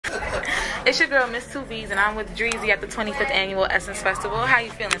It's your girl, Miss 2V's, and I'm with Dreezy at the 25th Annual Essence Festival. How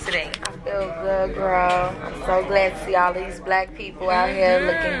you feeling today? I feel good, girl. I'm so glad to see all these black people out here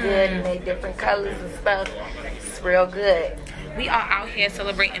looking good in their different colors and stuff. It's real good. We are out here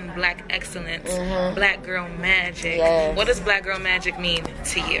celebrating black excellence, black girl magic. Yes. What does black girl magic mean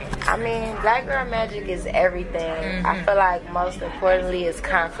to you? I mean, black girl magic is everything. I feel like most importantly is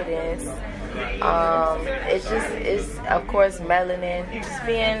confidence. It's of course melanin, just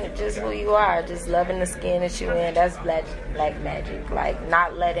being just who you are, just loving the skin that you're in. That's black magic. Like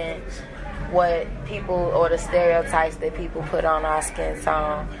not letting what people or the stereotypes that people put on our skin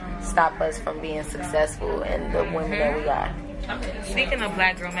tone stop us from being successful and the women that we are. Speaking of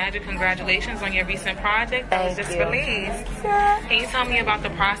black girl magic, congratulations on your recent project that was just released. Can you tell me about the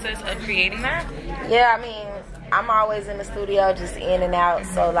process of creating that? Yeah, I mean, I'm always in the studio, just in and out.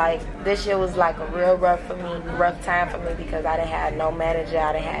 So like this year was like a real rough time for me because I didn't have no manager,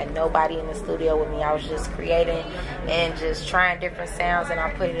 I didn't have nobody in the studio with me. I was just creating and just trying different sounds, and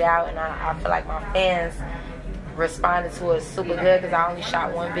I put it out, and I feel like my fans responded to it super good because I only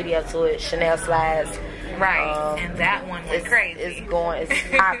shot one video to it, Chanel Slides. Right, and that one went crazy.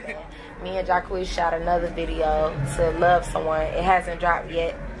 It's popping. Me and Jacquees shot another video to Love Someone. It hasn't dropped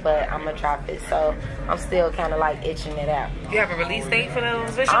yet, but I'm gonna drop it. So I'm still kind of like itching it out. You have a release date for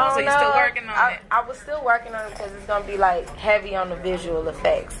those visuals, or you still working on it? I was still working on it because it's gonna be like heavy on the visual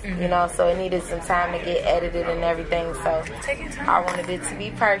effects, you know. So it needed some time to get edited and everything. So take your time. I wanted it to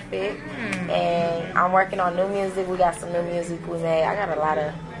be perfect, and I'm working on new music. We got some new music we made. I got a lot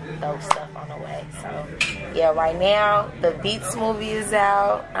of dope stuff on the way. So yeah, right now the Beats movie is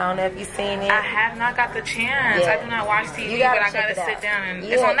out. I don't know if you've seen it. I have not got the chance. I do not watch TV, but I gotta sit down and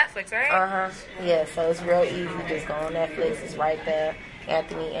it's on Netflix, right? Yeah, so it's real easy. Just go on Netflix. It's right there.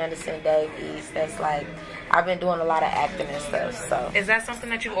 Anthony Anderson, Dave East. That's like, I've been doing a lot of acting and stuff. So is that something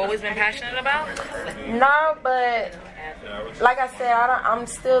that you've always been passionate about? No, but like I said, I'm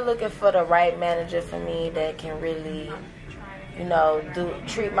still looking for the right manager for me that can really, you know,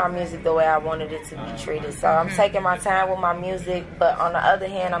 treat my music the way I wanted it to be treated. So I'm taking my time with my music, but on the other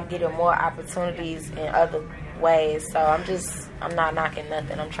hand, I'm getting more opportunities in other ways. So I'm not knocking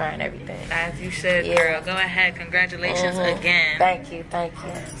nothing. I'm trying everything. As you should, girl. Go ahead. Congratulations again. Thank you.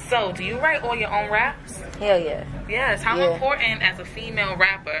 So, do you write all your own raps? Hell yeah. Yes. How important as a female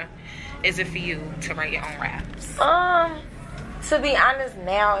rapper is it for you to write your own raps? To be honest,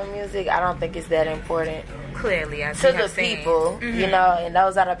 now in music, I don't think it's that important. Clearly, as to the people, you know, and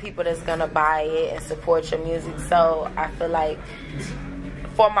those are the people that's gonna buy it and support your music. So I feel like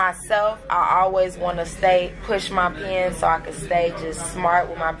for myself, I always want to push my pen so I can stay just smart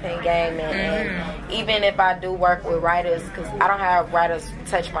with my pen game, and even if I do work with writers, because I don't have writers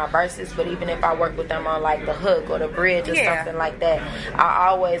touch my verses, but even if I work with them on like the hook or the bridge or something like that, I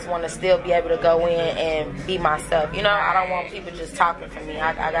always want to still be able to go in and be myself. You know, I don't want people just talking for me.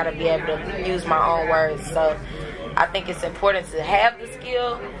 I gotta be able to use my own words. So I think it's important to have the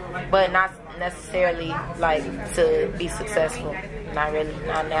skill, but not necessarily like to be successful. Not really,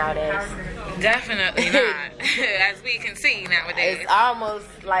 not nowadays. Definitely not. As we can see nowadays. It's almost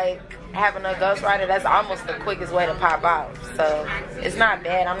like having a ghostwriter. That's almost the quickest way to pop out. So it's not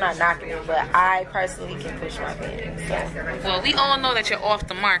bad. I'm not knocking it, but I personally can push my pen. So. Well, we all know that you're off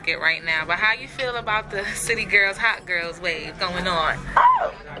the market right now, but how you feel about the city girls, hot girls wave going on?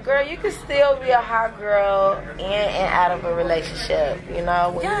 Oh, girl, you can still be a hot girl in and out of a relationship. You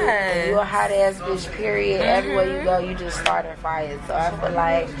know, when you're a hot ass bitch, period. Everywhere you go, you just starting fires. So I feel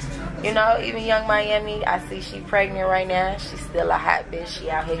like, you know, even Young Miami, I see she pregnant right now. She's still a hot bitch. She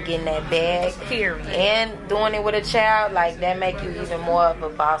out here getting that bag. Period. And doing it with a child, like, that make you even more of a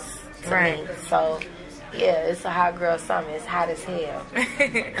boss to me. So, yeah, it's a hot girl summer. It's hot as hell.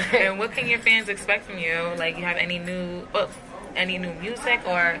 And what can your fans expect from you? Like, you have any new music,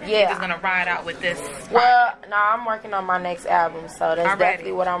 or you're just gonna ride out with this? Well, no, I'm working on my next album, so that's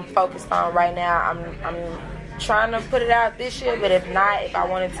definitely what I'm focused on right now. I'm trying to put it out this year, but if not, if I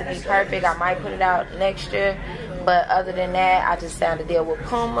want it to be perfect, I might put it out next year. But other than that, I just signed a deal with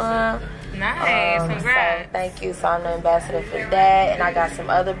Puma. Nice, congrats. So thank you. So I'm the ambassador for that, and I got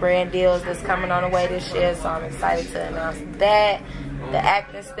some other brand deals that's coming on the way this year, so I'm excited to announce that. The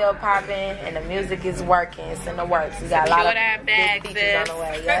acting's still popping, and the music is working. It's in the works. We got a lot of big features on the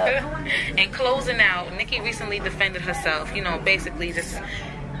way. And closing out, Nicki recently defended herself, you know, basically just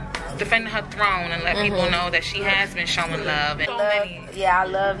defending her throne and let people know that she has been showing love. And I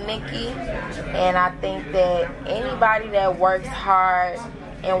love Nicki, and I think that anybody that works hard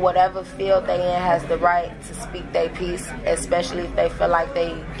in whatever field they in has the right to speak their piece, especially if they feel like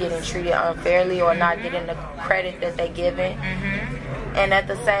they getting treated unfairly or not getting the credit that they given. And at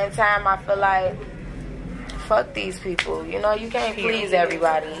the same time, I feel like, fuck these people. You know, you can't please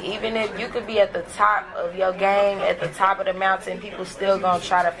everybody. Even if you could be at the top of your game, at the top of the mountain, people still gonna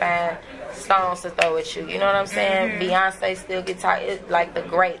try to find stones to throw at you. You know what I'm saying? Beyonce still gets like the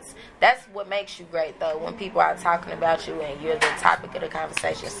greats. That's what makes you great, though, when people are talking about you and you're the topic of the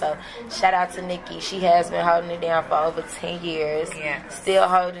conversation. So, shout out to Nicki. She has been holding it down for over 10 years. Yes. Still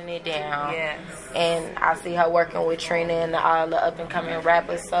holding it down. Yes. And I see her working with Trina and all the up-and-coming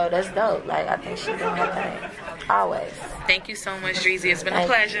rappers, so that's dope. Like, I think she's doing her thing. Always. Thank you so much, Dreezy. It's been a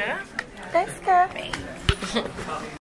pleasure. Thanks, girl. Thanks.